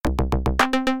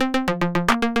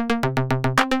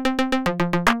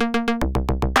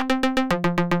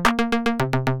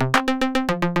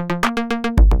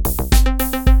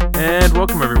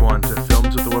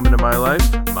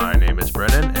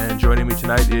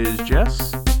is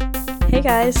Jess. Hey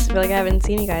guys, I feel like I haven't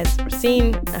seen you guys,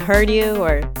 heard you,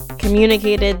 or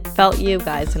communicated, felt you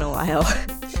guys in a while.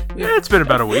 Yeah, it's been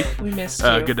about a week. We missed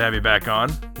you. Good to have you back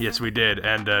on. Yes, we did.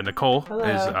 And Nicole Hello.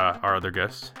 is our other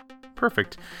guest.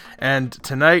 Perfect. And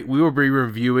tonight we will be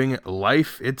reviewing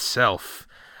Life Itself.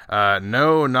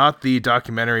 No, not the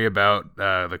documentary about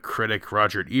the critic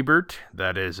Roger Ebert.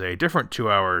 That is a different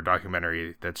 2-hour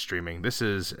documentary that's streaming. This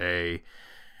is a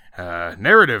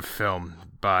narrative film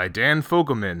by Dan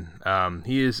Fogelman.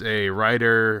 He is a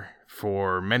writer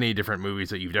for many different movies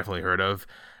that you've definitely heard of.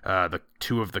 The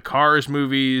two of the Cars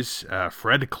movies,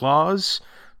 Fred Claus,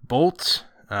 Bolt,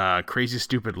 Crazy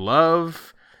Stupid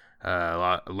Love,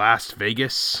 Las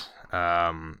Vegas.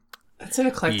 That's an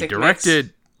eclectic He directed...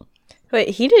 mix. Wait,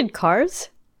 he did Cars?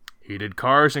 He did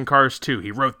Cars and Cars 2.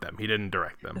 He wrote them. He didn't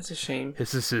direct them. That's a shame.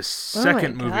 This is his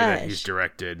second movie that he's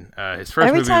directed. His first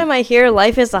Every movie... time I hear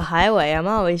Life is a Highway, I'm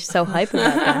always so hyped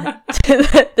about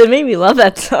that. That made me love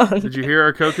that song. Did you hear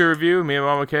our Coco review, me and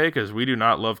Mama K? Because we do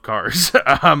not love Cars.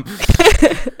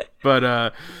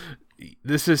 But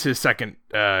this is his second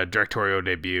directorial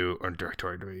debut.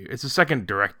 It's his second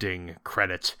directing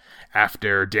credit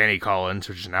after Danny Collins,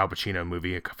 which is an Al Pacino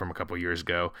movie from a couple years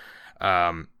ago.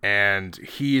 And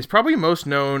he is probably most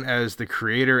known as the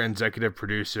creator and executive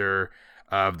producer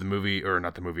of the movie, or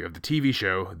not the movie, of the TV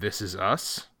show This Is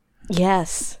Us.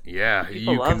 Yes. Yeah,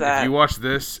 People love that. If you watch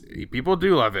this, people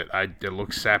do love it. It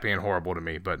looks sappy and horrible to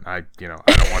me, but I don't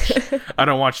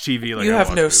watch TV like You I have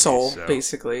watch no movies, soul, so.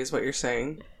 basically, is what you're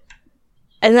saying.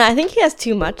 And I think he has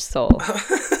too much soul.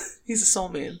 He's a soul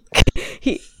man.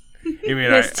 He You mean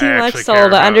has too much actually soul care to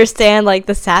about- understand, like,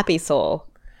 the sappy soul.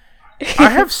 I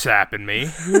have sap in me.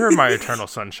 You heard my eternal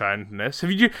sunshine in this.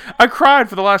 I cried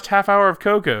for the last half hour of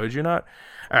Coco. Did you not?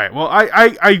 All right. Well,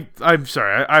 I'm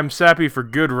sorry. I'm sappy for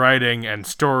good writing and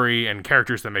story and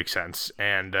characters that make sense.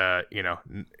 And well,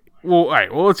 all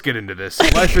right. Well, let's get into this.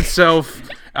 Life Itself.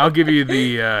 I'll give you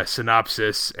the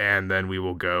synopsis, and then we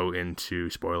will go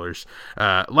into spoilers.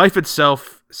 Life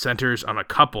Itself centers on a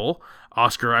couple,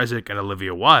 Oscar Isaac and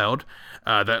Olivia Wilde,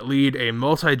 that lead a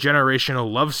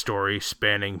multi-generational love story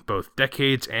spanning both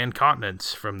decades and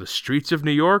continents, from the streets of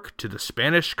New York to the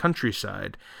Spanish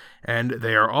countryside, and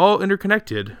they are all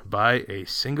interconnected by a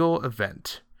single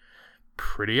event.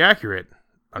 Pretty accurate,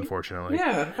 unfortunately.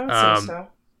 Yeah, I would say so.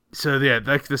 So yeah,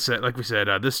 like we said,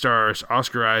 this stars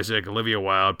Oscar Isaac, Olivia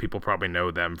Wilde. People probably know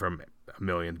them from a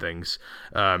million things.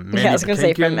 Mandy I was going to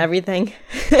say from Patinkin. everything.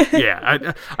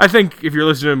 Yeah, I think if you're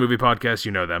listening to a movie podcast,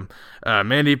 you know them.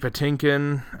 Mandy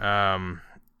Patinkin,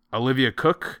 Olivia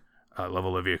Cook. I love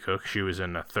Olivia Cook. She was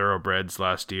in Thoroughbreds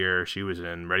last year. She was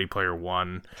in Ready Player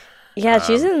One. Yeah,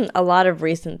 she's in a lot of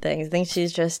recent things. I think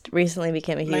she's just recently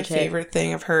became a huge My hit. favorite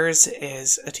thing of hers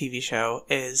is a TV show,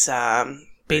 is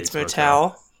Bates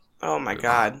Motel. Oh my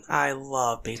god, I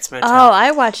love Bates Motel. Oh, I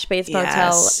watched Bates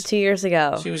Motel Yes. 2 years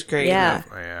ago. She was great. Yeah.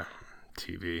 Oh yeah,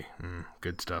 TV,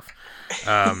 good stuff.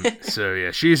 So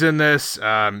yeah, she's in this.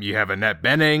 You have Annette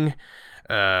Bening,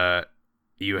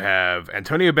 you have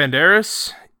Antonio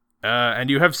Banderas, and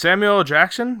you have Samuel L.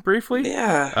 Jackson briefly.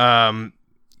 Yeah.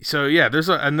 So yeah, there's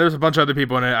a bunch of other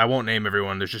people in it. I won't name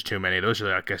everyone. There's just too many. Those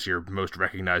are, I guess, your most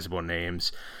recognizable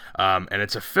names. And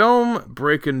it's a film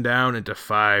broken down into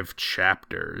 5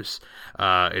 chapters.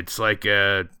 It's like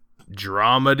a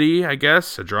dramedy, I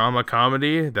guess, a drama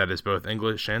comedy that is both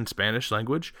English and Spanish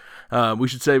language. We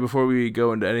should say before we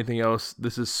go into anything else,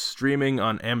 this is streaming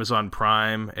on Amazon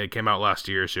Prime. It came out last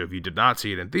year, so if you did not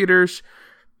see it in theaters,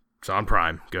 it's on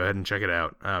Prime. Go ahead and check it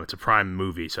out. It's a Prime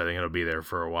movie, so I think it'll be there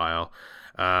for a while.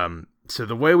 So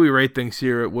the way we rate things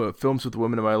here at Films with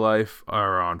Women in My Life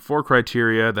are on 4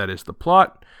 criteria. That is the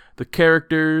plot, the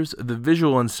characters, the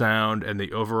visual and sound, and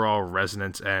the overall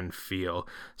resonance and feel.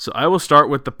 So I will start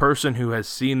with the person who has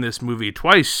seen this movie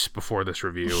twice before this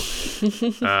review.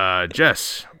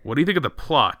 Jess, what do you think of the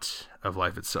plot of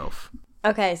Life Itself?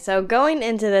 Okay, so going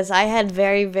into this, I had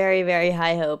very, very, very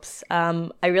high hopes.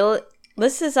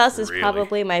 This Is Us is Really?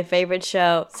 probably my favorite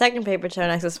show, second favorite show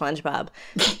next to SpongeBob.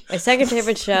 My second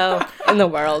favorite show in the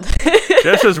world.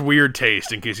 Jess has weird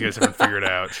taste, in case you guys haven't figured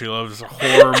out. She loves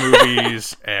horror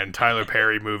movies and Tyler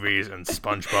Perry movies and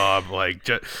SpongeBob. Like,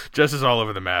 Jess is all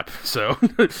over the map, so...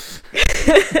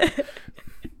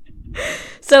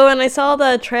 So when I saw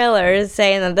the trailers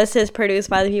saying that this is produced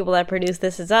by the people that produced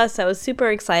This Is Us, I was super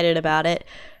excited about it.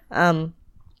 So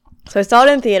I saw it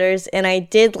in theaters, and I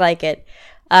did like it.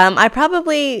 I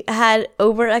probably had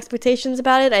over expectations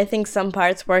about it. I think some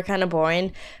parts were kind of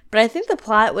boring, but I think the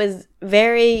plot was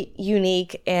very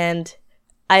unique, and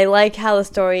I like how the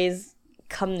stories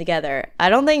come together. I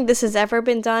don't think this has ever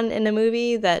been done in a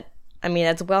movie that I mean,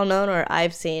 that's well known or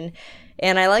I've seen.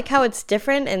 And I like how it's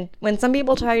different. And when some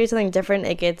people try to do something different,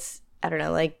 it gets, I don't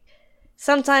know, like,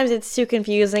 sometimes it's too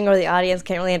confusing or the audience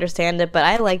can't really understand it. But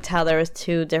I liked how there was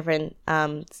 2 different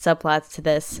subplots to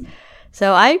this.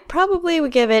 So I probably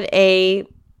would give it a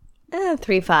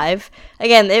 3.5.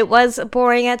 Again, it was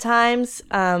boring at times,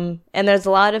 and there's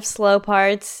a lot of slow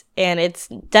parts, and it's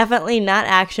definitely not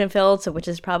action filled, so which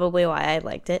is probably why I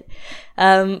liked it.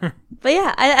 But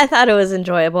yeah, I thought it was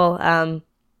enjoyable. I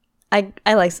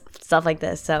like stuff like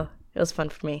this, so it was fun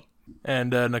for me.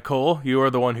 And Nicole, you are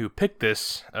the one who picked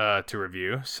this to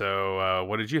review. So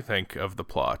what did you think of the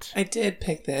plot? I did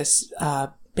pick this.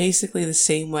 Basically the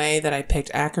same way that I picked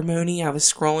Acrimony. I was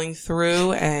scrolling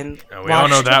through and we all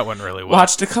know that one really well.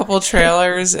 Watched a couple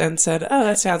trailers and said, oh,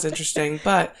 that sounds interesting.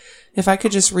 But if I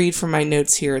could just read from my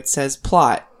notes here, it says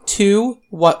plot. 2,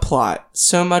 what plot?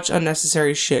 So much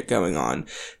unnecessary shit going on.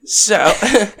 So,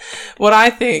 what I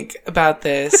think about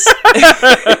this...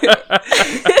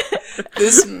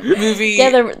 this movie...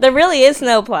 Yeah, there really is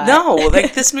no plot. No,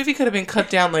 like, this movie could have been cut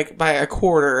down, like, by a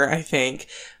quarter, I think.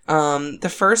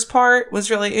 The first part was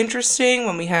really interesting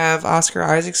when we have Oscar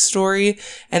Isaac's story,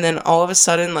 and then all of a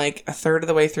sudden, like, a third of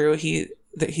the way through,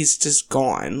 he's just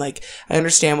gone. Like, I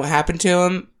understand what happened to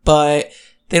him, but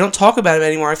they don't talk about him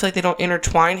anymore. I feel like they don't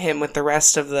intertwine him with the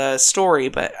rest of the story,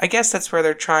 but I guess that's where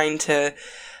they're trying to,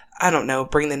 I don't know,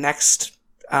 bring the next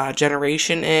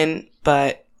generation in,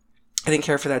 but I didn't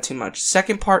care for that too much.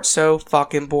 Second part, so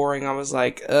fucking boring. I was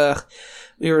like, ugh,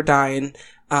 we were dying.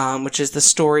 Which is the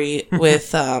story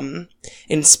with,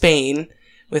 in Spain,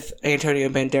 with Antonio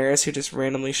Banderas, who just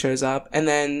randomly shows up. And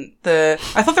then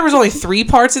I thought there was only 3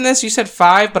 parts in this. You said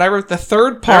 5, but I wrote the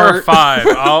third part. There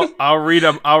are 5. I'll read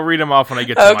them. I'll read them off when I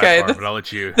get to my part, but I'll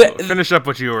let you finish up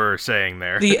what you were saying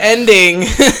there. The ending,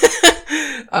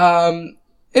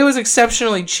 it was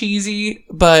exceptionally cheesy,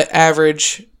 but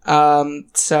average.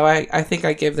 So I think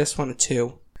I give this one a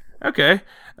 2. Okay.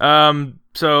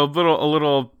 So a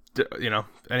little,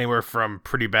 anywhere from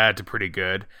pretty bad to pretty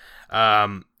good.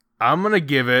 I'm gonna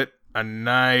give it a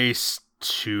nice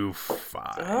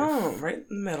 2.5. Oh, right in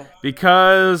the middle.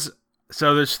 Because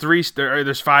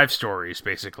there's 5 stories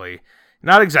basically.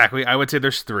 Not exactly. I would say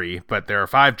there's 3, but there are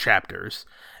 5 chapters,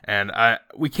 and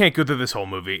we can't go through this whole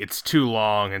movie. It's too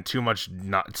long and too much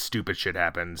not stupid shit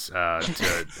happens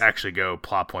to actually go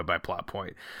plot point by plot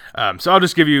point. So I'll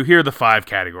just give you, here are the 5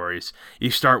 categories.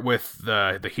 You start with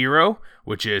the hero,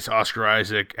 which is Oscar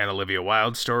Isaac and Olivia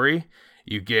Wilde's story.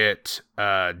 You get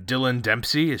Dylan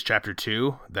Dempsey is chapter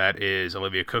 2. That is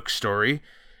Olivia Cook's story.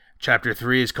 Chapter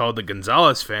 3 is called The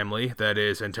Gonzalez Family. That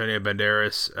is Antonio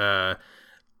Banderas,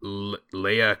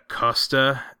 Leia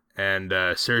Costa, and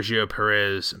Sergio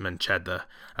Perez Manchetta.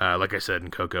 Like I said in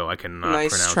Coco, I cannot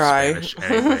pronounce Spanish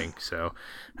anything. So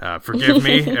forgive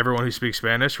me, everyone who speaks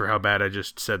Spanish, for how bad I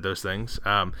just said those things.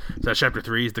 So that's chapter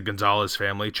 3 is the Gonzalez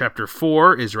family. Chapter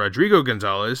 4 is Rodrigo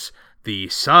Gonzalez, the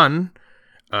son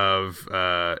of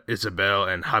Isabel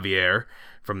and Javier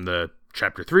from the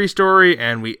chapter 3 story.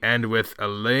 And we end with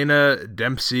Elena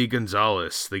Dempsey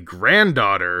Gonzalez, the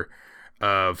granddaughter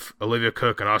of Olivia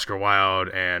Cook and Oscar Wilde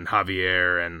and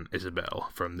Javier and Isabel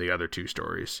from the other 2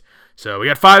 stories. So we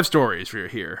got 5 stories for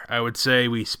here. I would say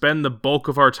we spend the bulk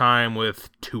of our time with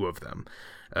 2 of them.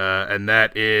 And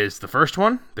that is the first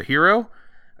one, the hero,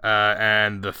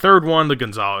 and the third one, the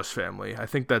Gonzalez family. I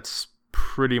think that's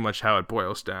pretty much how it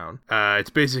boils down. It's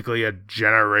basically a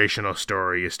generational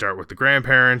story. You start with the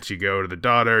grandparents, you go to the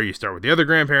daughter, you start with the other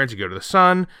grandparents, you go to the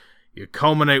son, you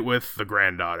culminate with the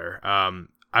granddaughter.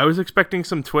 I was expecting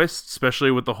some twists, especially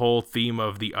with the whole theme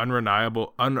of the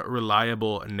unreliable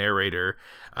narrator.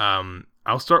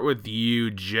 I'll start with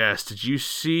you, Jess. Did you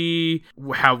see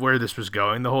where this was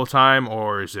going the whole time,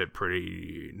 or is it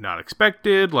pretty not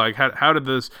expected? Like, how did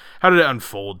it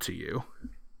unfold to you?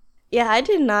 Yeah, I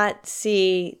did not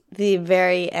see the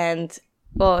very end.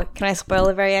 Well, can I spoil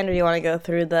the very end, or do you want to go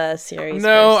through the series?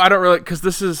 No, first? I don't really, because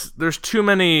there's too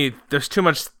many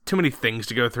things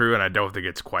to go through, and I don't think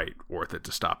it's quite worth it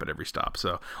to stop at every stop.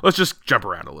 So let's just jump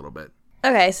around a little bit.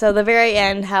 Okay, so the very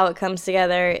end, how it comes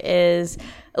together is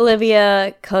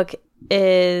Olivia Cook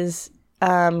is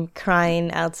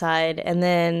crying outside, and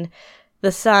then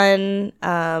the son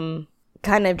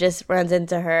kind of just runs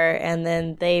into her, and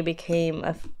then they became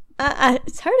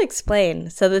it's hard to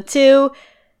explain. So the 2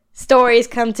 stories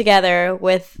come together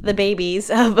with the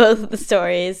babies of both of the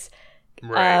stories,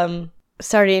 right.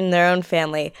 Starting their own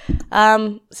family.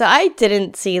 So I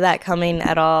didn't see that coming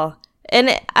at all.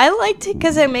 And I liked it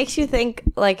because it makes you think,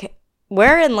 like,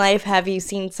 where in life have you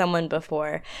seen someone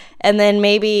before? And then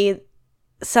maybe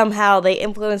somehow they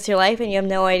influence your life and you have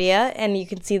no idea, and you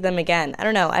can see them again. I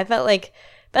don't know. I felt like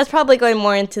that's probably going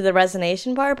more into the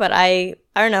resonation part, but I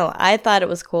don't know. I thought it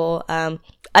was cool.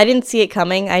 I didn't see it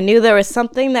coming. I knew there was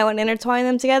something that would intertwine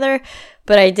them together,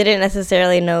 but I didn't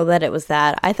necessarily know that it was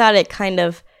that. I thought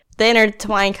the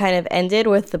intertwine kind of ended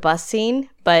with the bus scene,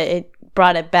 but it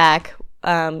brought it back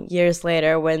years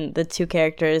later when the two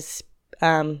characters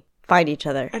find each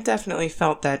other. I definitely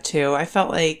felt that too. I felt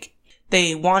like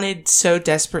they wanted so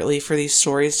desperately for these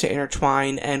stories to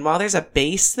intertwine, and while there's a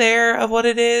base there of what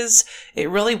it is, it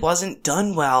really wasn't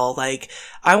done well. Like,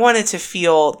 I wanted to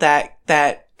feel that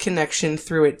connection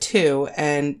through it too,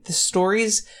 and the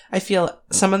stories, I feel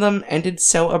some of them ended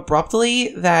so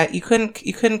abruptly that you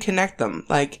couldn't connect them.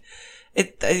 Like,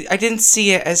 I didn't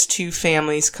see it as two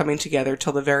families coming together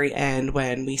till the very end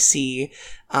when we see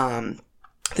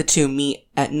the two meet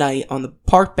at night on the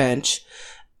park bench,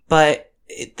 but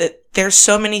there's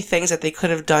so many things that they could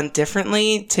have done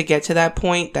differently to get to that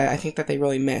point that I think that they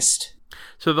really missed.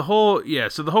 So the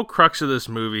whole crux of this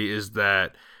movie is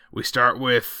that we start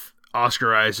with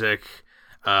Oscar Isaac.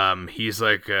 He's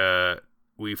like,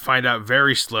 we find out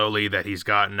very slowly that he's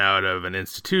gotten out of an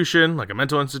institution, like a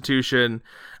mental institution,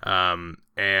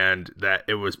 and that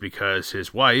it was because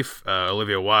his wife,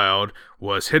 Olivia Wilde,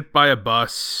 was hit by a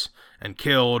bus and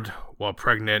killed while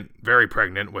pregnant, very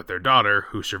pregnant with their daughter,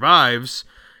 who survives,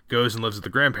 goes and lives with the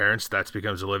grandparents. That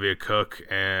becomes Olivia Cook,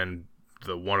 and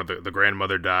the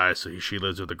grandmother dies, so she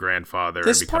lives with the grandfather.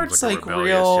 This and becomes part's like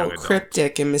real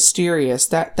cryptic and mysterious.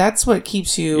 That's what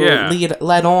keeps you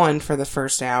led on for the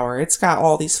first hour. It's got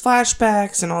all these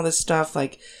flashbacks and all this stuff.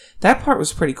 Like, that part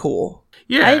was pretty cool.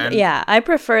 I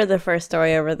prefer the first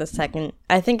story over the second.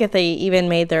 I think if they even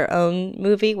made their own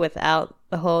movie without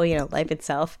the whole, life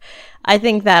itself, I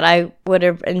think that I would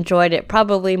have enjoyed it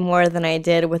probably more than I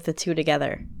did with the two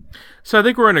together. So I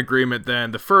think we're in agreement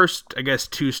then. The first, I guess,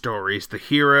 two stories, The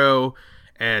Hero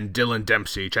and Dylan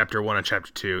Dempsey, Chapter 1 and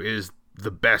Chapter 2, is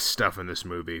the best stuff in this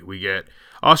movie. We get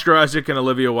Oscar Isaac and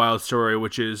Olivia Wilde's story,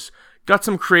 which is got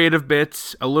some creative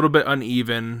bits, a little bit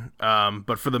uneven,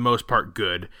 but for the most part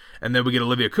good. And then we get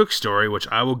Olivia Cook's story, which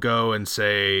I will go and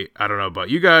say, I don't know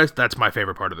about you guys, that's my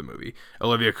favorite part of the movie.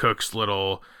 Olivia Cook's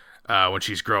little, when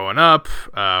she's growing up,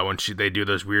 when they do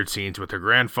those weird scenes with her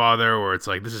grandfather, where it's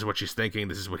like, this is what she's thinking,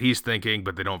 this is what he's thinking,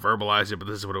 but they don't verbalize it, but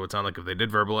this is what it would sound like if they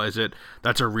did verbalize it.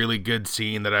 That's a really good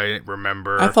scene that I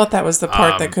remember. I thought that was the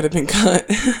part that could have been cut.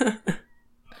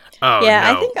 Oh, yeah,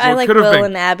 no. I think I like Will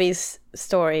and Abby's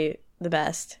story the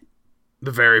best. The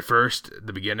very first,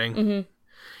 the beginning? Mm-hmm.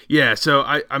 Yeah, so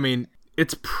I mean,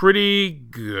 it's pretty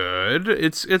good.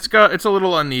 It's a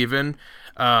little uneven.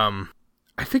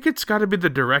 I think it's got to be the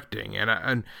directing,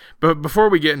 but before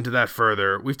we get into that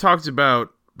further, we've talked about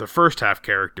the first half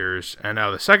characters and now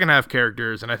the second half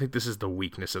characters, and I think this is the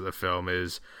weakness of the film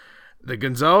is the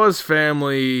Gonzalez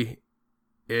family.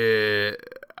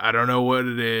 I don't know what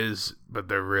it is, but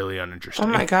they're really uninteresting. Oh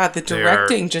my god, the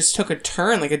directing just took a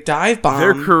turn, like a dive bomb.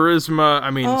 Their charisma, I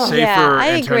mean, I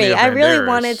agree. I really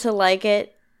wanted to like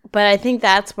it, but I think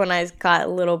that's when I got a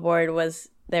little bored was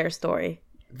their story.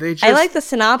 I like the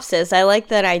synopsis. I like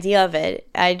that idea of it.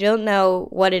 I don't know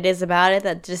what it is about it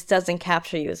that just doesn't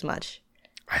capture you as much.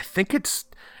 I think it's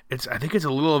a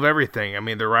little of everything. I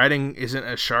mean, the writing isn't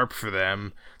as sharp for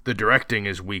them. The directing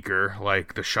is weaker.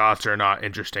 Like, the shots are not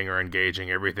interesting or engaging.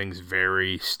 Everything's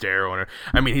very sterile.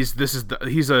 I mean, he's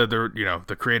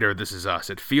the creator of This Is Us.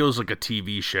 It feels like a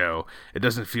TV show. It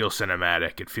doesn't feel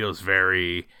cinematic. It feels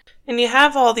very. And you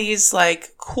have all these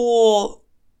like cool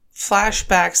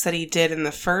flashbacks that he did in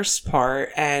the first part,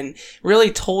 and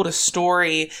really told a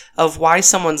story of why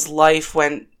someone's life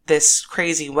went this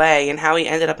crazy way and how he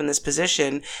ended up in this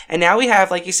position. And now we have,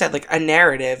 like you said, like a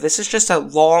narrative. This is just a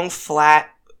long, flat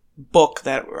book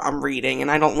that I'm reading,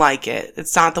 and I don't like it.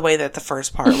 It's not the way that the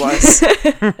first part was.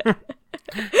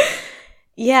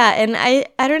 Yeah, and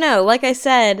I don't know. Like I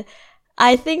said,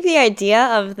 I think the idea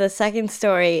of the second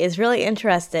story is really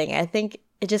interesting. I think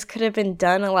it just could have been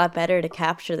done a lot better to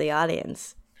capture the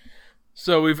audience.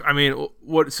 So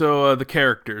the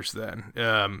characters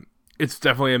then. It's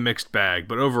definitely a mixed bag,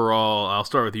 but overall, I'll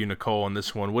start with you, Nicole, on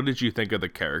this one. What did you think of the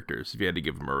characters, if you had to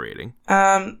give them a rating?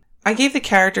 I gave the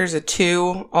characters a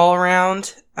 2 all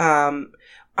around. Me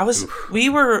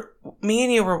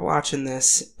and you were watching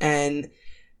this, and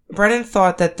Brennan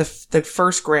thought that the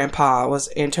first grandpa was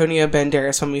Antonio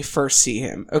Banderas when we first see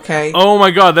him, okay? Oh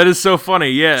my god, that is so funny.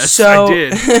 Yes, so, I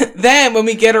did. Then when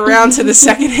we get around to the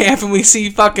second half and we see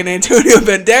fucking Antonio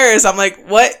Banderas, I'm like,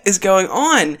 what is going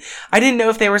on? I didn't know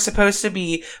if they were supposed to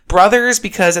be brothers,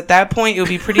 because at that point it would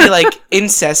be pretty like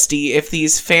incesty if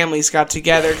these families got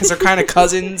together, because they're kind of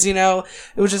cousins, you know?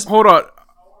 It was just... Hold on.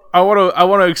 I want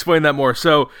to explain that more.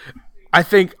 So, I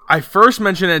think I first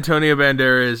mentioned Antonio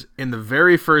Banderas in the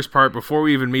very first part before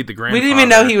we even meet the grandfather. We didn't even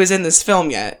know he was in this film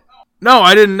yet. No,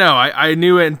 I didn't know. I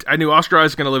knew Oscar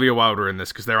Isaac and Olivia Wilde were in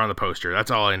this because they're on the poster.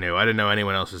 That's all I knew. I didn't know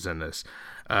anyone else was in this.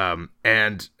 You've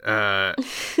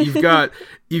got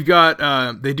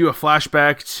they do a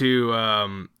flashback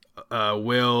to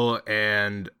Will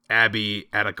and Abby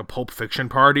at like a Pulp Fiction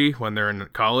party when they're in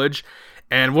college.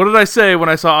 And what did I say when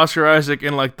I saw Oscar Isaac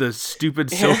in like the stupid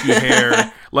silky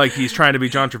hair, like he's trying to be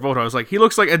John Travolta? I was like, he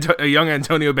looks like a young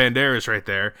Antonio Banderas right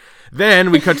there.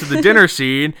 Then we cut to the dinner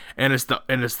scene, and it's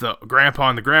the grandpa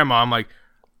and the grandma. I'm like,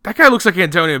 that guy looks like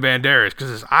Antonio Banderas because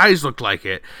his eyes looked like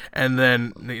it. And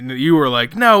then you were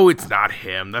like, no, it's not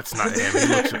him. That's not him.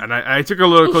 He looks, and I took a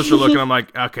little closer look, and I'm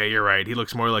like, okay, you're right. He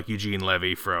looks more like Eugene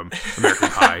Levy from American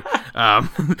Pie.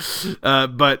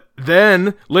 But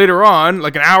then later on,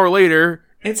 like an hour later,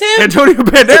 it's him. Antonio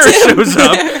Banderas shows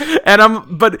up,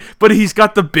 and but he's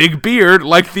got the big beard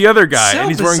like the other guy, and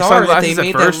he's wearing sunglasses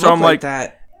at first. So I'm like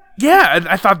that. Yeah,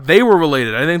 I thought they were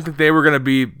related. I didn't think they were gonna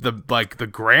be the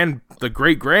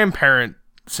great grandparent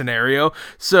scenario.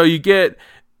 So you get,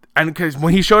 and because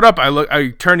when he showed up, I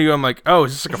turned to you. I'm like, oh,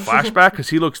 is this like a flashback? Because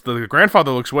the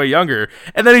grandfather looks way younger,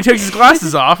 and then he takes his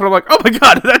glasses off, and I'm like, oh my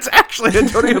god, that's actually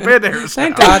Antonio Banderas.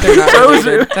 Thank God they're not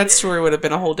related. That story would have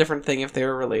been a whole different thing if they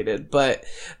were related. But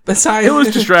besides, it was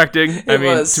distracting.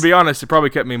 To be honest, it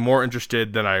probably kept me more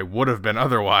interested than I would have been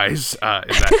otherwise in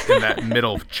that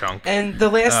middle chunk. And the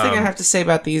last thing I have to say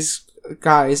about these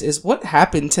guys is what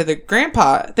happened to the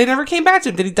grandpa. They never came back to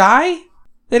him. Did he die?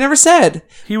 They never said.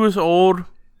 He was old.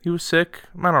 He was sick.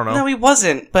 I don't know. No, he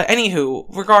wasn't. But anywho,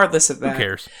 regardless of that. Who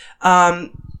cares?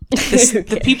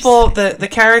 The people, the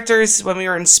characters when we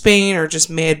were in Spain are just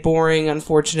mad boring,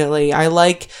 unfortunately. I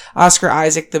like Oscar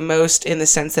Isaac the most in the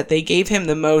sense that they gave him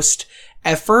the most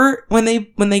effort when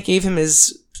they gave him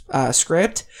his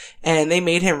script, and they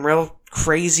made him real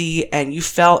crazy, and you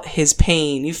felt his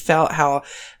pain. You felt how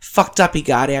fucked up he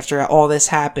got after all this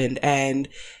happened, and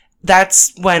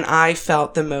that's when I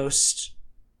felt the most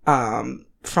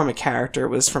from a character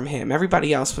was from him.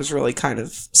 Everybody else was really kind of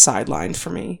sidelined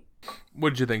for me. What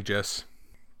did you think, Jess?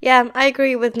 Yeah, I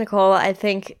agree with Nicole. I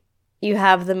think you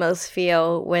have the most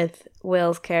feel with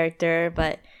Will's character,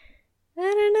 but I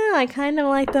don't know. I kind of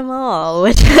like them all,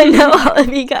 which I know all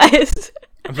of you guys.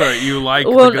 I'm sorry, you like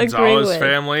the Gonzalez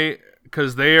family?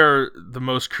 Because they are the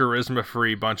most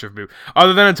charisma-free bunch of people.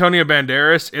 Other than Antonio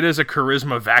Banderas, it is a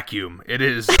charisma vacuum. It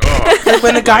is. Oh.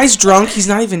 When the guy's drunk, he's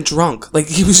not even drunk. Like,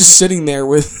 he was just sitting there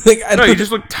with. Like, no, he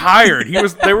just looked tired.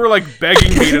 They were like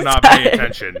begging me to not pay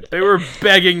attention. They were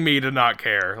begging me to not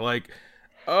care. Like,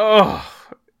 oh,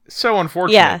 so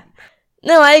unfortunate. Yeah.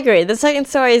 No, I agree. The second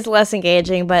story is less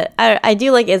engaging, but I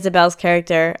do like Isabel's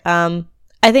character. I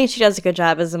think she does a good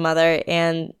job as a mother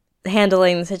and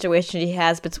handling the situation she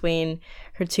has between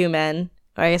her two men,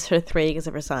 or I guess her three because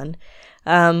of her son.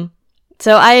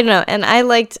 So I don't know, and I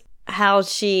liked how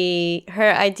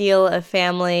her ideal of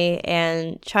family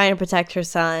and trying to protect her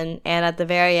son, and at the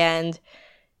very end,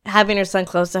 having her son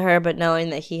close to her, but knowing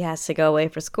that he has to go away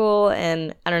for school,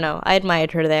 and I don't know, I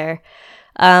admired her there.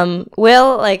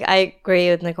 Will, like, I agree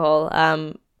with Nicole.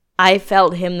 I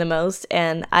felt him the most,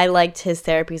 and I liked his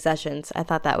therapy sessions. I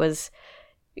thought that was...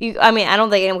 I don't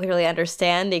think anyone can really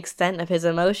understand the extent of his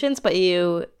emotions, but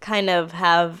you kind of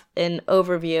have an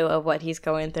overview of what he's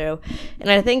going through. And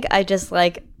I think I just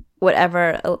like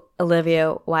whatever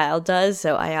Olivia Wilde does,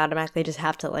 so I automatically just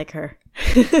have to like her.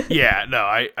 Yeah, no,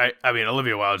 I mean,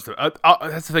 Olivia Wilde's...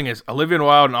 that's the thing is, Olivia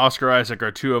Wilde and Oscar Isaac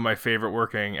are two of my favorite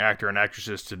working actor and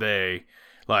actresses today,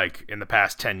 like, in the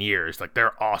past 10 years. Like,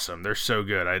 they're awesome. They're so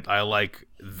good. I like...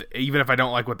 even if I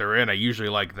don't like what they're in, I usually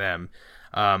like them.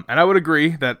 And I would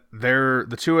agree that they're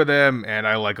the two of them, and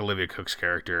I like Olivia Cooke's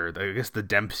character. I guess the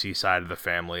Dempsey side of the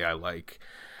family I like.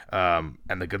 And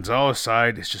the Gonzalez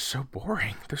side is just so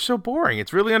boring. They're so boring.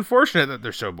 It's really unfortunate that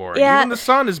they're so boring. Yeah. Even the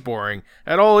son is boring.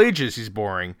 At all ages, he's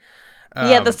boring.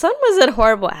 Yeah, the son was a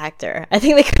horrible actor. I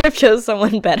think they could have chosen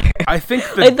someone better. I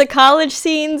think like the college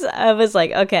scenes, I was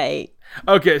like, okay.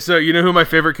 Okay, so you know who my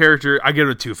favorite character... I give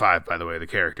it a 2.5, by the way, the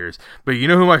characters. But you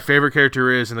know who my favorite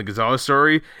character is in the Gonzalez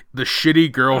story? The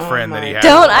shitty girlfriend that he has.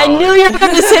 I knew you were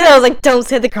going to say that. I was like, don't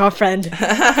say the girlfriend.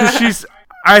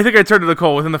 I think I turned to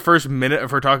Nicole within the first minute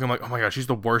of her talking. I'm like, oh my god, she's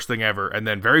the worst thing ever. And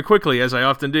then very quickly, as I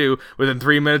often do, within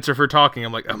 3 minutes of her talking,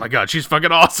 I'm like, oh my god, she's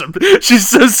fucking awesome. She's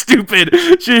so stupid.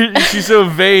 She's so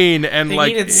vain and They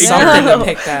like needed something to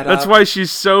pick that That's up. why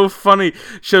she's so funny.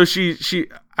 So she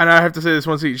and I have to say this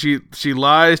once. She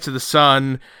lies to the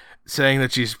son, saying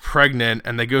that she's pregnant,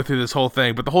 and they go through this whole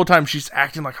thing, but the whole time she's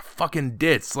acting like a fucking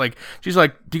ditz. Like, she's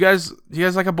like, do you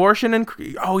guys like abortion? And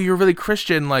oh, you're really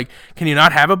Christian. Like, can you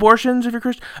not have abortions if you're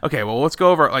Christian? Okay, well, let's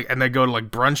go over, like, and they go to like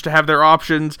brunch to have their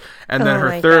options, and then Oh her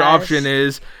my third gosh. option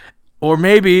is, or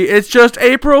maybe it's just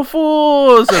April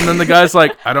Fools. And then the guy's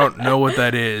like, I don't know what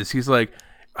that is. He's like,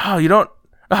 oh, you don't.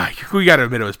 We gotta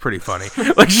admit, it was pretty funny.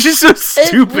 Like, she's so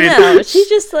stupid. No, she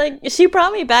just like she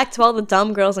brought me back to all the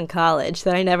dumb girls in college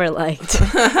that I never liked.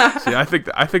 See, I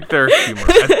think they're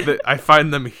humorous. I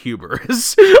find them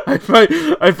humorous.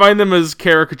 I find them as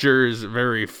caricatures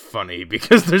very funny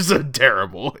because they're so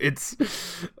terrible. It's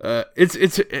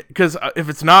because if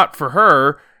it's not for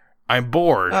her, I'm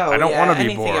bored. Oh, I don't want to be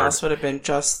anything bored. else would have been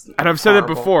just. And I've said it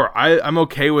horrible. before. I'm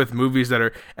okay with movies that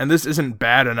are, and this isn't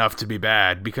bad enough to be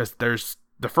bad because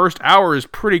the first hour is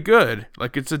pretty good.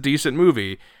 Like, it's a decent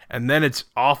movie, and then it's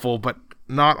awful, but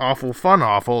not awful fun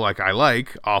awful like I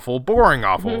like. Awful boring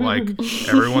awful. Like,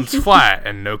 everyone's flat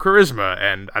and no charisma,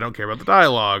 and I don't care about the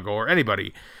dialogue or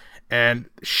anybody.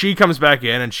 And she comes back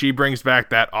in and she brings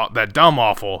back that dumb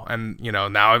awful, and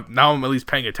now I'm at least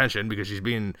paying attention because she's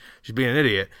being an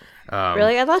idiot.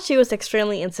 Really? I thought she was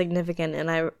extremely insignificant,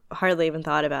 and I hardly even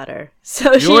thought about her.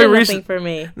 So she only had reason- nothing for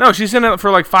me. No, she's in it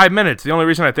for like 5 minutes. The only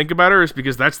reason I think about her is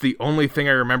because that's the only thing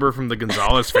I remember from the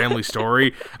Gonzalez family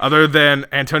story, other than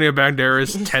Antonio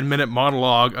Banderas' 10-minute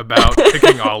monologue about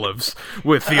picking olives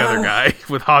with the other guy,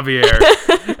 with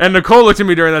Javier. And Nicole looked at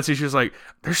me during that scene. She was like,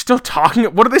 "They're still talking.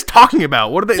 What are they talking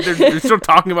about? What are they? They're still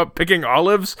talking about picking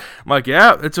olives." I'm like,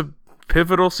 "Yeah, it's a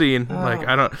pivotal scene." Like,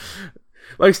 I don't.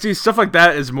 Like, Steve, stuff like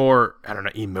that is more, I don't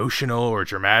know, emotional or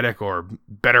dramatic or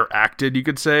better acted, you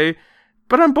could say.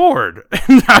 But I'm bored.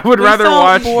 I would rather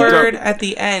watch. bored at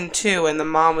the end too, and the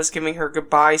mom was giving her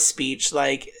goodbye speech.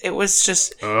 Like, it was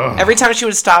just Ugh. every time she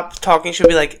would stop talking, she would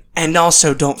be like, "And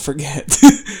also, don't forget."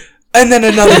 And then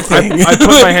another thing. I put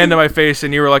my hand to my face,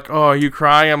 and you were like, "Oh, are you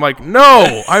crying?" I'm like,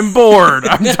 "No, I'm bored.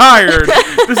 I'm tired.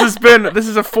 This is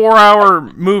a 4-hour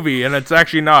movie, and it's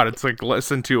actually not. It's like less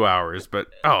than 2 hours." But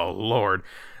oh Lord,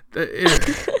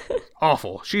 it's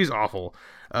awful. She's awful.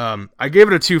 I gave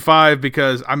it a 2.5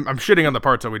 because I'm shitting on the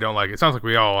parts that we don't like. It sounds like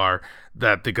we all are.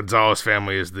 That the Gonzalez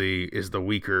family is the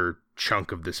weaker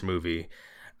chunk of this movie.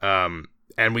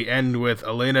 And we end with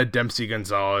Elena Dempsey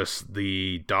Gonzalez,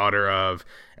 the daughter of,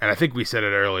 and I think we said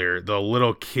it earlier, the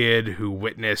little kid who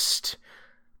witnessed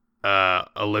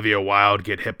Olivia Wilde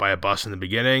get hit by a bus in the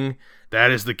beginning.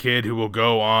 That is the kid who will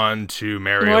go on to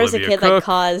marry Nor is the Olivia kid that Cook.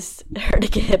 caused her to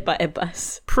get hit by a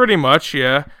bus. Pretty much,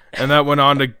 yeah. And that went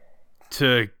on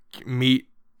to meet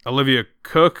Olivia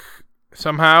Cook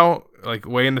somehow, like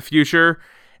way in the future.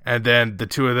 And then the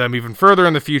two of them, even further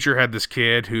in the future, had this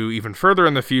kid who, even further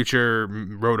in the future,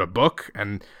 wrote a book,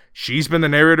 and she's been the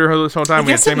narrator this whole time. I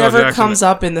guess it never comes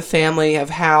up in the family of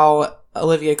how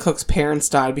Olivia Cook's parents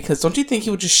died, because don't you think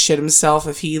he would just shit himself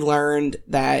if he learned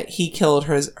that he killed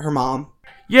her mom?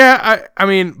 Yeah, I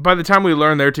mean, by the time we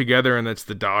learn they're together and it's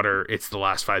the daughter, it's the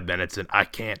last 5 minutes, and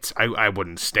I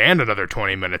wouldn't stand another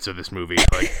 20 minutes of this movie.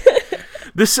 Like,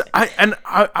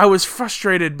 I was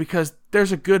frustrated because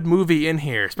there's a good movie in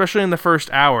here, especially in the first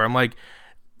hour. I'm like,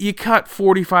 you cut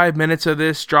 45 minutes of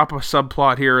this, drop a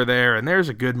subplot here or there, and there's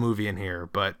a good movie in here,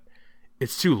 but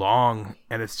it's too long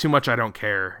and it's too much. I don't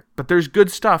care. But there's good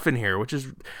stuff in here,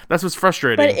 that's what's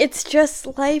frustrating. But it's just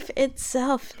life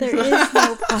itself. There is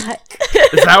no plot.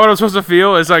 Is that what I'm supposed to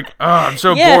feel? It's like, oh, I'm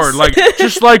so Yes. bored. Like,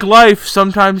 just like life,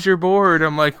 sometimes you're bored.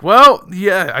 I'm like, well,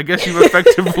 yeah, I guess you've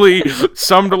effectively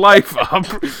summed life up.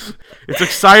 It's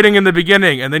exciting in the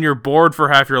beginning, and then you're bored for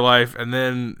half your life, and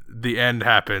then the end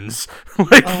happens.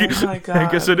 Like, Oh my God.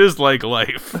 I guess it is like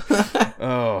life.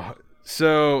 Oh,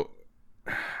 so,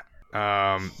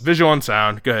 visual and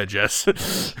sound. Go ahead, Jess.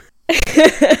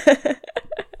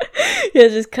 Yeah,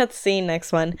 just cut the scene.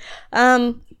 Next one.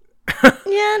 Yeah,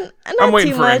 not I'm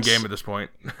waiting too for much. Endgame at this point.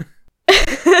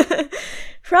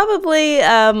 Probably a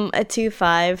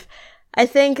 2.5. I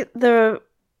think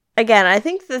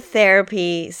the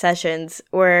therapy sessions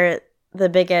were the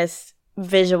biggest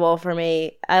visual for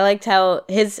me. I liked how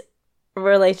his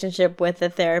relationship with the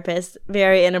therapist,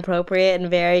 very inappropriate and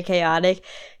very chaotic.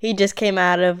 He just came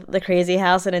out of the crazy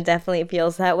house, and it definitely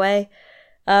feels that way.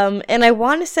 And I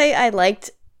want to say I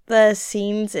liked the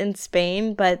scenes in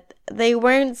Spain, but they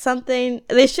weren't something.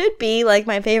 They should be like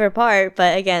my favorite part,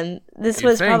 but again, this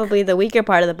was probably the weaker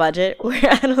part of the budget,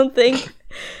 where I don't think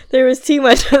there was too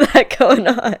much of that going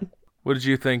on. What did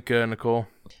you think, Nicole?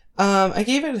 I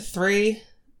gave it a 3.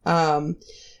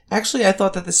 Actually, I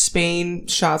thought that the Spain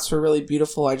shots were really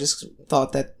beautiful. I just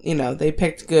thought that, they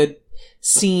picked good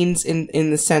scenes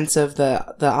in the sense of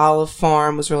the olive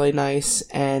farm was really nice,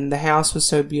 and the house was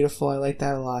so beautiful. I like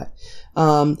that a lot.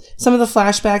 Some of the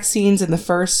flashback scenes in the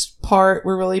first part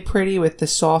were really pretty with the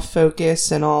soft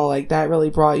focus and all, like that really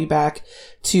brought you back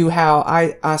to how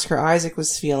Oscar Isaac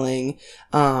was feeling.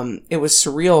 It was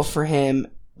surreal for him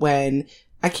when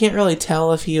I can't really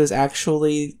tell if he was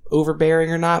actually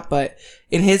overbearing or not, but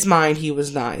in his mind, he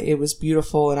was not. It was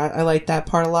beautiful, and I liked that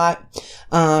part a lot.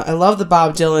 I love the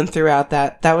Bob Dylan throughout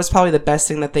that. That was probably the best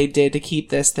thing that they did to keep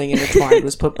this thing intertwined,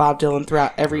 was put Bob Dylan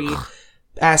throughout every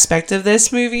aspect of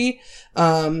this movie.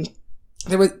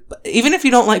 There was, even if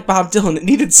you don't like Bob Dylan, it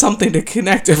needed something to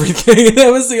connect everything.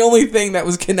 That was the only thing that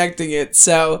was connecting it.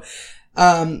 So,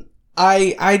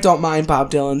 I don't mind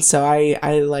Bob Dylan, so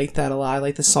I like that a lot. I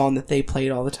like the song that they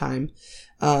played all the time.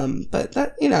 But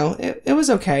that, it was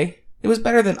okay. It was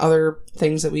better than other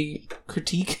things that we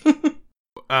critique.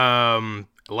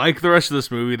 Like the rest of this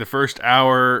movie, the first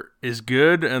hour is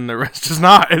good and the rest is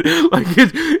not.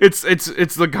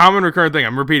 It's the common recurrent thing.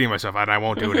 I'm repeating myself and I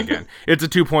won't do it again. It's a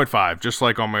 2.5, just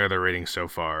like all my other ratings so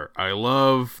far. I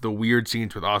love the weird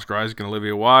scenes with Oscar Isaac and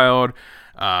Olivia Wilde.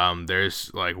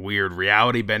 There's like weird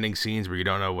reality bending scenes where you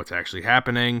don't know what's actually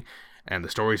happening, and the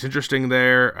story's interesting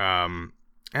there.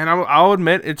 And I'll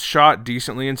admit it's shot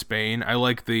decently in Spain. I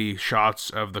like the shots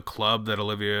of the club that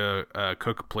Olivia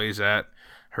Cook plays at,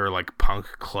 her like punk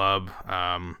club.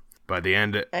 By the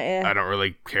end, I don't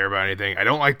really care about anything. I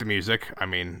don't like the music. I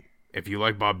mean, if you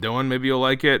like Bob Dylan, maybe you'll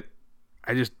like it.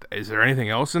 Is there anything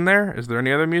else in there? Is there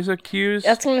any other music cues?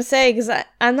 That's what I'm going to say, because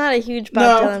I'm not a huge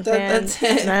Bob Dylan fan, that's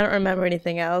it. And I don't remember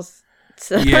anything else.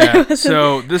 So yeah,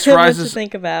 so this rises. To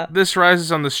think about. This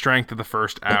rises on the strength of the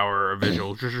first hour of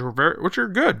visuals, which are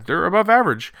good. They're above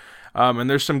average, and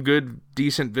there's some good,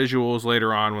 decent visuals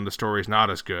later on when the story's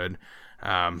not as good.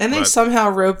 And they somehow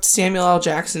roped Samuel L.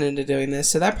 Jackson into doing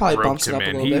this, so that probably bumps it up a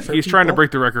little bit for He's people. trying to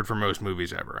break the record for most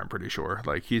movies ever. I'm pretty sure.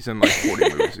 Like he's in like 40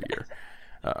 movies a year.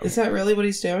 Is that really what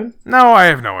he's doing? No, I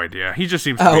have no idea. He just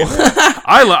seems to be.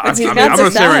 I'm going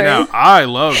to say right now, I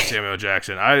love Samuel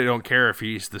Jackson. I don't care if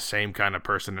he's the same kind of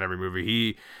person in every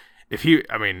movie.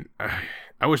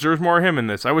 I wish there was more of him in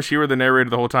this. I wish he were the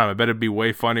narrator the whole time. I bet it'd be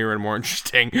way funnier and more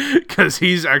interesting because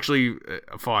he's actually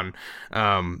fun.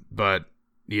 But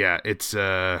yeah, it's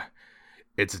a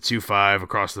 2.5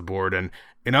 across the board. And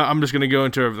I'm just going to go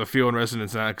into the feel and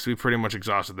resonance now because we pretty much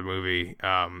exhausted the movie.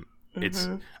 It's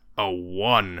a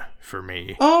 1 for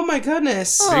me. Oh my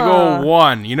goodness. Big ol'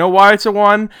 1. You know why it's a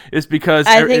 1? It's because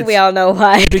I think we all know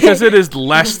why. Because it is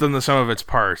less than the sum of its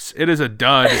parts. It is a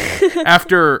dud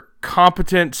after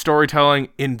competent storytelling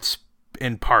in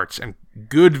parts and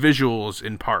good visuals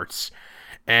in parts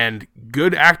and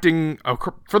good acting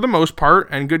for the most part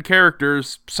and good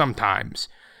characters sometimes.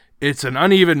 It's an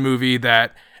uneven movie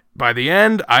that by the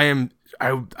end I'm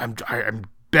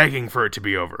begging for it to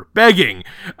be over. Begging.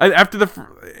 After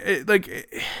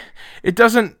it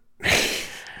doesn't.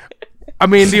 I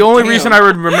mean, the only reason I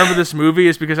would remember this movie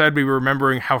is because I'd be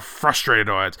remembering how frustrated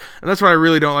I was, and that's what I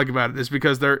really don't like about it. Is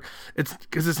because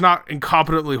it's not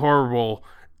incompetently horrible.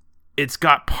 It's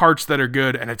got parts that are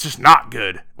good, and it's just not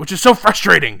good, which is so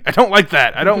frustrating. I don't like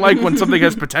that. I don't like when something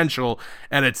has potential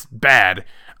and it's bad.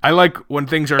 I like when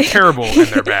things are terrible and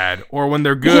they're bad, or when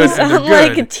they're good and they're good. You sound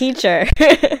like a teacher.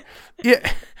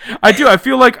 Yeah, I do. I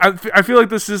feel like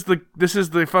this is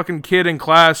the fucking kid in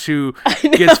class who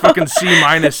gets fucking C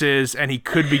minuses and he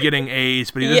could be getting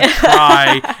A's, but he doesn't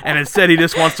try, and instead he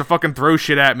just wants to fucking throw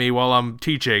shit at me while I'm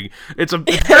teaching. It's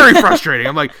very frustrating.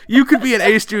 I'm like, you could be an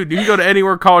A student, you can go to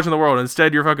anywhere college in the world,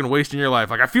 instead you're fucking wasting your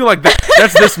life. Like I feel like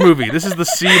that's this movie. This is the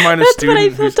C minus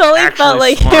student who's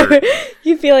actually smart.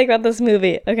 You feel like about this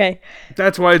movie. Okay.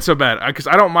 That's why it's so bad. Because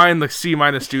I don't mind the C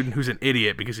minus student who's an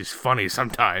idiot because he's funny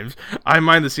sometimes. I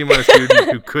mind the C minus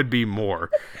student who could be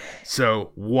more.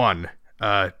 So 1,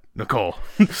 Nicole.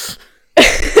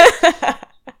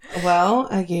 Well,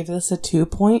 I gave this a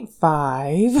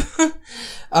 2.5.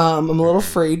 I'm a little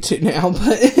afraid to now,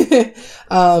 but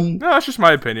no, that's just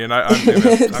my opinion. I'm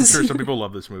sure some people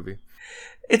love this movie.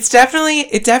 It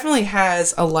definitely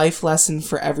has a life lesson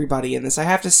for everybody in this. I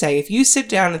have to say, if you sit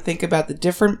down and think about the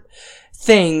different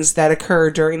things that occur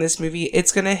during this movie,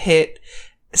 it's going to hit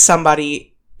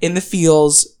somebody in the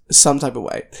feels some type of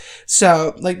way.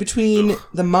 So, like, between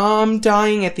the mom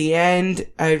dying at the end,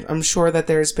 I'm sure that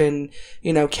there's been,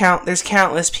 there's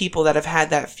countless people that have had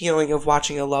that feeling of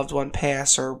watching a loved one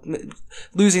pass or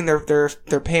losing their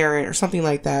parent or something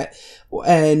like that.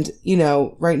 And,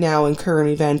 right now in current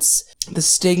events, the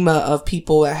stigma of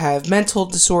people that have mental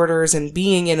disorders and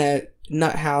being in a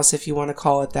nut house, if you want to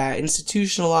call it that,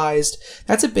 institutionalized,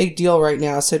 that's a big deal right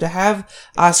now. So to have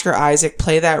Oscar Isaac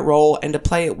play that role and to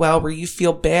play it well where you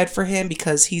feel bad for him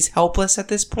because he's helpless at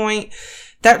this point,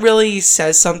 that really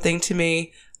says something to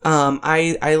me.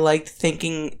 I liked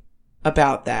thinking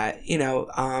about that.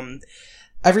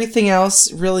 Everything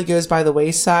else really goes by the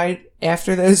wayside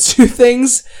after those two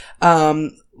things.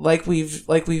 Like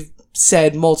we've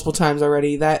said multiple times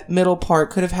already, that middle part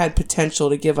could have had potential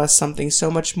to give us something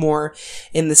so much more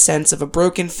in the sense of a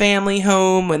broken family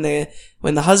home when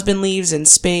the husband leaves in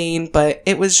Spain, but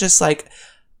it was just like,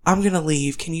 I'm gonna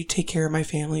leave. Can you take care of my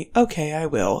family? Okay, I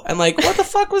will. And like, what the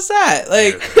fuck was that?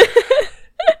 Like,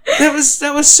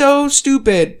 that was so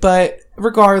stupid. But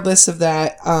regardless of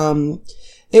that,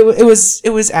 it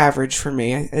was average for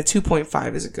me. A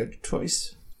 2.5 is a good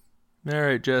choice. All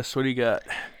right, Jess, what do you got?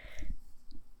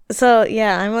 So,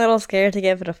 yeah, I'm a little scared to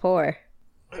give it a 4.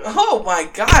 Oh my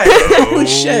god. Holy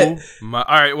shit. All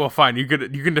right, well, fine. You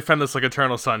can defend this like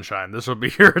Eternal Sunshine. This will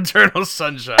be your Eternal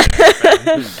Sunshine.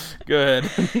 Go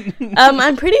ahead.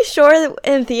 I'm pretty sure that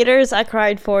in theaters I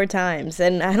cried 4 times,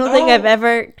 and I don't think I've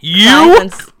ever You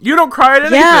don't cry at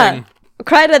anything. Yeah,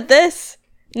 cried at this.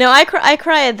 No, I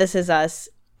cry at This Is Us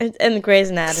and Grey's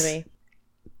Anatomy.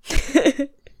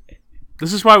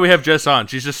 This is why we have Jess on.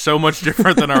 She's just so much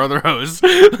different than our other hosts.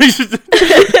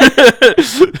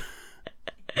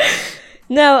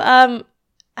 No,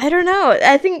 I don't know.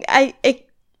 I think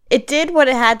it did what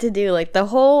it had to do. Like, the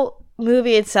whole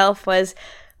movie itself was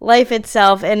life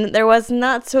itself, and there was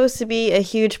not supposed to be a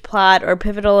huge plot or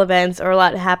pivotal events or a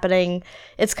lot happening.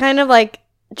 It's kind of like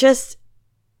just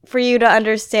for you to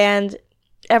understand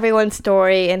everyone's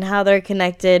story and how they're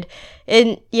connected.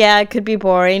 And yeah, it could be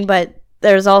boring, but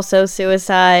there's also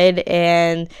suicide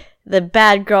and the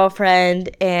bad girlfriend,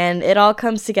 and it all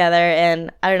comes together, and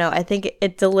I don't know, I think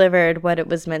it delivered what it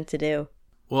was meant to do.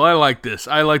 Well, I like this.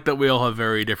 I like that we all have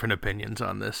very different opinions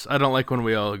on this. I don't like when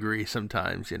we all agree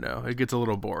sometimes, It gets a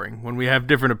little boring. When we have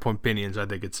different opinions, I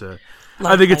think it's a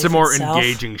more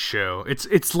engaging show.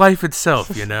 It's life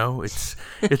itself,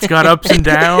 It's got ups and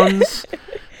downs.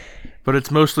 But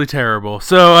it's mostly terrible.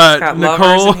 So, got Nicole,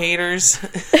 lovers and haters.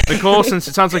 Nicole, since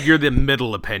it sounds like you're the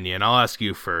middle opinion, I'll ask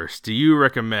you first. Do you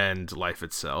recommend Life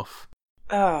Itself?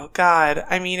 Oh, God.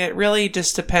 I mean, it really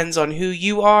just depends on who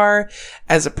you are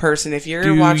as a person. If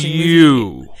you're watching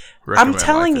you I'm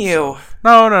telling you.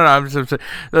 No. I'm just,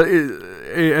 I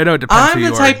know it depends I'm who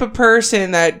the you type are. of person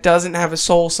that doesn't have a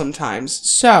soul sometimes.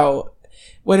 So,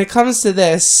 when it comes to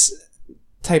this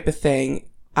type of thing,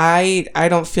 I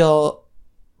don't feel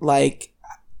like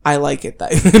I like it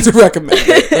to recommend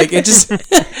it. Like, it just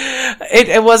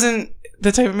it wasn't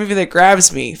the type of movie that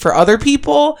grabs me. For other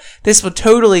people, this would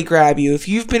totally grab you. If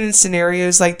you've been in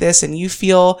scenarios like this and you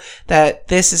feel that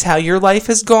this is how your life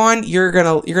has gone, you're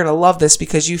gonna love this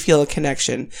because you feel a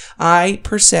connection. I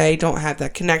per se don't have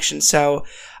that connection, so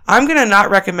I'm gonna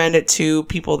not recommend it to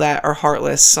people that are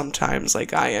heartless sometimes,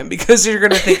 like I am, because you're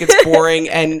gonna think it's boring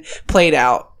and played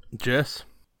out. Jess?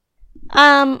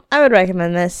 I would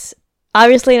recommend this.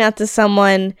 Obviously not to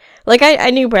someone, like, I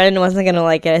knew Brandon wasn't going to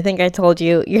like it. I think I told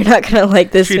you, you're not going to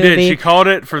like this movie. She did. She called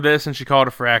it for this, and she called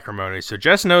it for Acrimony. So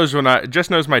Jess knows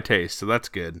my taste, so that's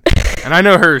good. And I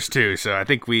know hers too, so I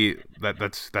think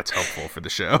that's helpful for the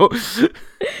show.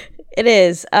 It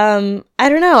is. I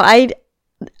don't know. I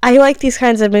like these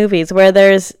kinds of movies where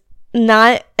there's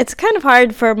not, it's kind of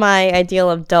hard for my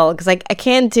ideal of dull, because, like, I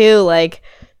can't do, like,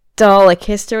 dull, like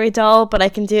history dull, but I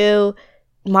can do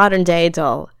modern day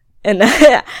dull. And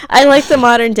I like the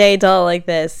modern day doll like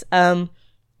this, because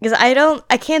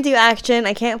I can't do action,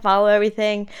 I can't follow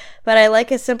everything, but I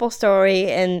like a simple story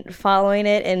and following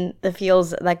it and the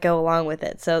feels that go along with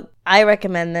it. So I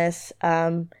recommend this.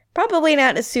 Probably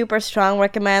not a super strong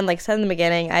recommend, like I said in the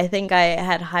beginning. I think I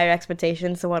had higher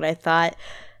expectations than what I thought.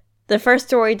 The first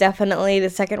story definitely,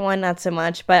 the second one not so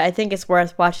much, but I think it's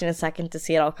worth watching a second to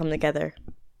see it all come together.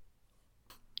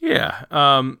 Yeah,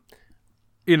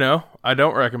 I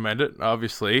don't recommend it,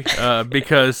 obviously,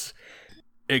 because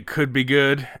it could be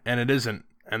good and it isn't,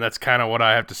 and that's kind of what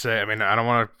I have to say. I mean, I don't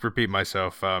want to repeat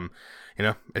myself. I'm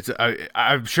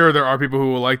sure there are people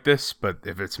who will like this, but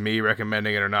if it's me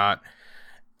recommending it or not,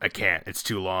 I can't. It's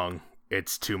too long.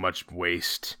 It's too much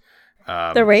waste.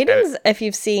 The ratings, if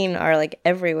you've seen, are like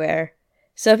everywhere.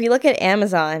 So if you look at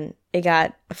Amazon, it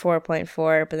got a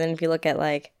 4.4, but then if you look at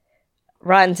like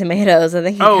Rotten Tomatoes, I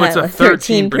think it got it's a like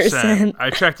 13%.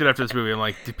 I checked it after this movie. I'm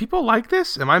like, do people like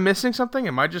this? Am I missing something?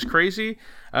 Am I just crazy?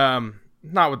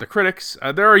 Not with the critics.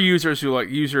 There are users who like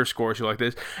user scores who like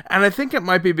this, and I think it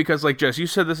might be because, like Jess, you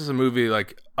said this is a movie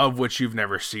like of which you've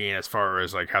never seen, as far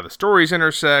as like how the stories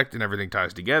intersect and everything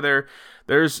ties together.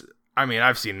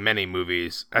 I've seen many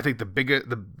movies. I think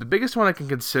the biggest one I can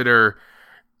consider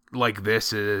like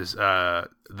this is the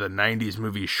 90s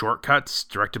movie Shortcuts,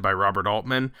 directed by Robert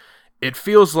Altman. It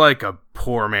feels like a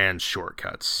poor man's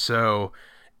Shortcuts. So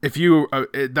if you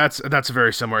that's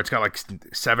very similar. It's got like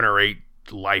 7 or 8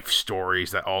 life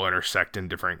stories that all intersect in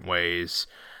different ways,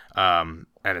 and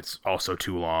it's also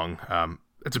too long.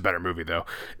 It's a better movie though.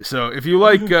 So if you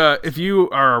like, if you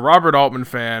are a Robert Altman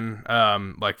fan,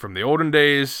 like from the olden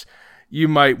days, you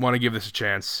might want to give this a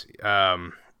chance.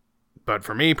 But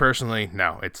for me personally,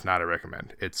 no, it's not a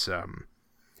recommend. It's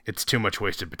too much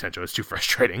wasted potential. It's too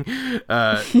frustrating.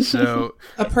 So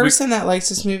a person that likes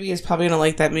this movie is probably gonna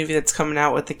like that movie that's coming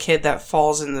out with the kid that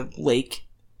falls in the lake.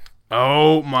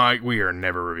 Oh my, we are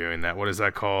never reviewing that. What is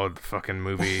that called? The fucking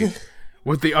movie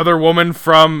with the other woman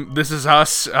from This Is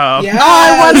Us. Yes! Oh,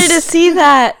 I wanted to see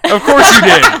that. Of course you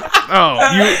did.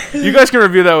 Oh, you guys can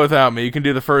review that without me. You can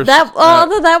do the first.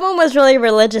 Although that one was really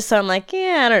religious, so I'm like,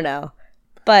 yeah, I don't know.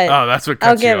 But that's what cuts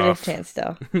I'll give you it off. a chance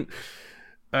still.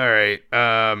 All right.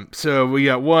 So we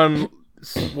got one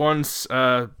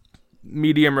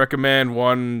medium recommend,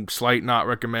 one slight not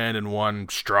recommend, and one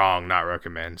strong not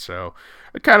recommend. So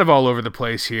kind of all over the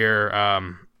place here.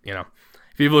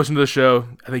 If you've listened to the show,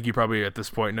 I think you probably at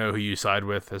this point know who you side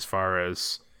with as far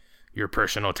as your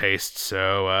personal taste.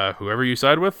 So whoever you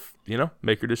side with,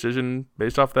 make your decision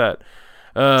based off that.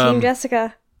 Team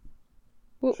Jessica.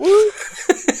 Woo woo.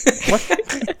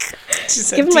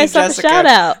 Giving myself a shout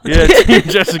out. Yeah, Team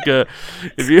Jessica.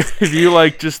 If you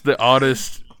like just the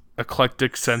oddest,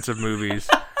 eclectic sense of movies,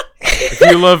 if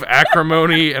you love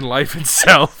Acrimony and Life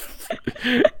Itself,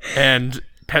 and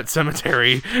Pet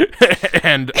Sematary,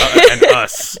 and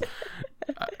Us,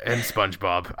 and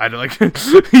SpongeBob, I don't like.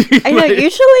 I know.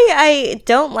 Usually, I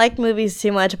don't like movies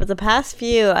too much, but the past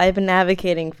few I've been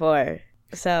advocating for.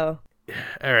 So.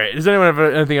 All right. Does anyone have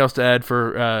anything else to add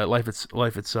for Life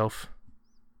Itself?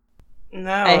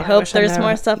 No. I hope there's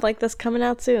more stuff like this coming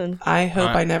out soon. I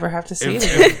hope I never have to see it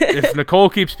again. If Nicole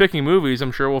keeps picking movies,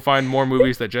 I'm sure we'll find more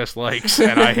movies that Jess likes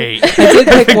and I hate. I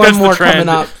did pick one more coming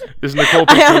up. Is Nicole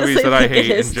pick movies that I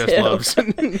hate and Jess loves.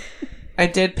 I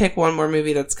did pick one more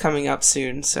movie that's coming up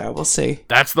soon, so we'll see.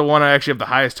 That's the one I actually have the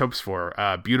highest hopes for.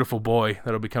 Beautiful Boy.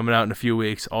 That'll be coming out in a few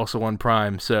weeks, also on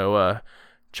Prime. So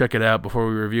check it out before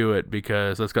we review it,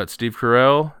 because that's got Steve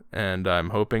Carell, and I'm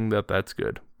hoping that that's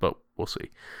good, but we'll see.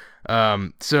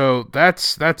 So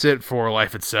that's it for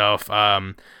Life Itself.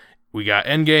 We got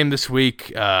Endgame this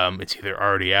week. It's either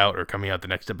already out or coming out the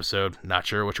next episode. Not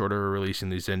sure which order we're releasing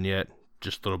these in yet.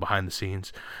 Just a little behind the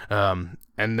scenes. And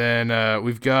then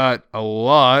we've got a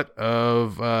lot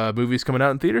of movies coming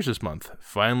out in theaters this month.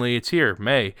 Finally, it's here,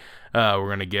 May. We're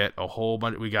gonna get a whole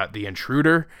bunch. We got The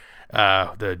Intruder,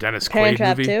 the Dennis Quaid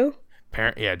movie.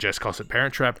 Parent Trap 2? Jess calls it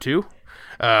Parent Trap 2.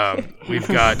 We've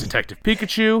got Detective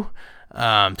Pikachu.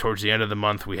 Towards the end of the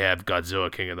month, we have Godzilla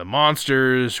King of the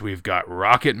Monsters. We've got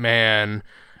Rocket Man.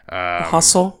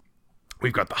 Hustle.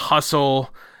 We've got The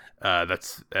Hustle.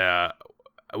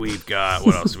 We've got,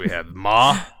 what else do we have?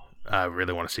 Ma. I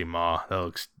really want to see Ma. That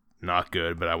looks not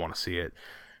good, but I want to see it.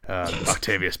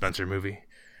 Octavia Spencer movie.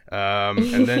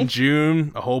 And then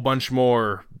June, a whole bunch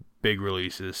more big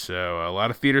releases. So a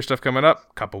lot of theater stuff coming up.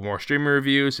 A couple more streaming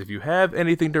reviews. If you have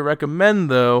anything to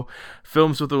recommend, though,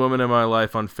 Films with the Women in My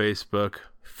Life on Facebook,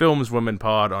 Films Women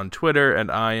Pod on Twitter, and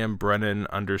I am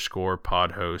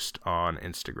Brennan_podhost on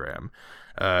Instagram.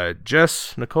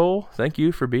 Jess, Nicole, thank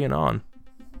you for being on.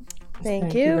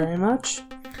 Thank you very much.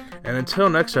 And until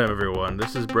next time, everyone,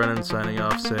 this is Brennan signing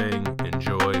off saying,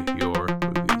 enjoy your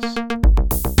movies.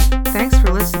 Thanks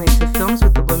for listening to Films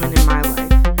with the Women in My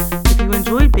Life. If you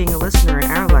enjoyed being a listener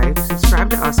in our life, subscribe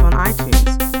to us on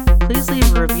iTunes. Please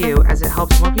leave a review as it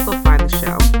helps more people find the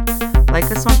show.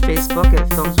 Like us on Facebook at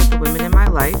Films with the Women in My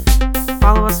Life.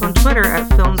 Follow us on Twitter at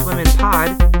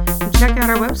FilmsWomenPod. And check out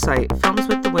our website,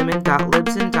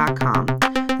 filmswiththewomen.libsyn.com.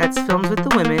 That's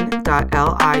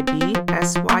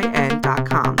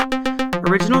filmswiththewomen.libsyn.com.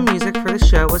 Original music for the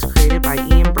show was created by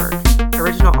Ian Burke.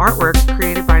 Original artwork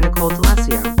created by Nicole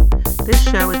D'Alessio. This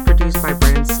show is produced by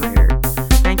Brennan Smith.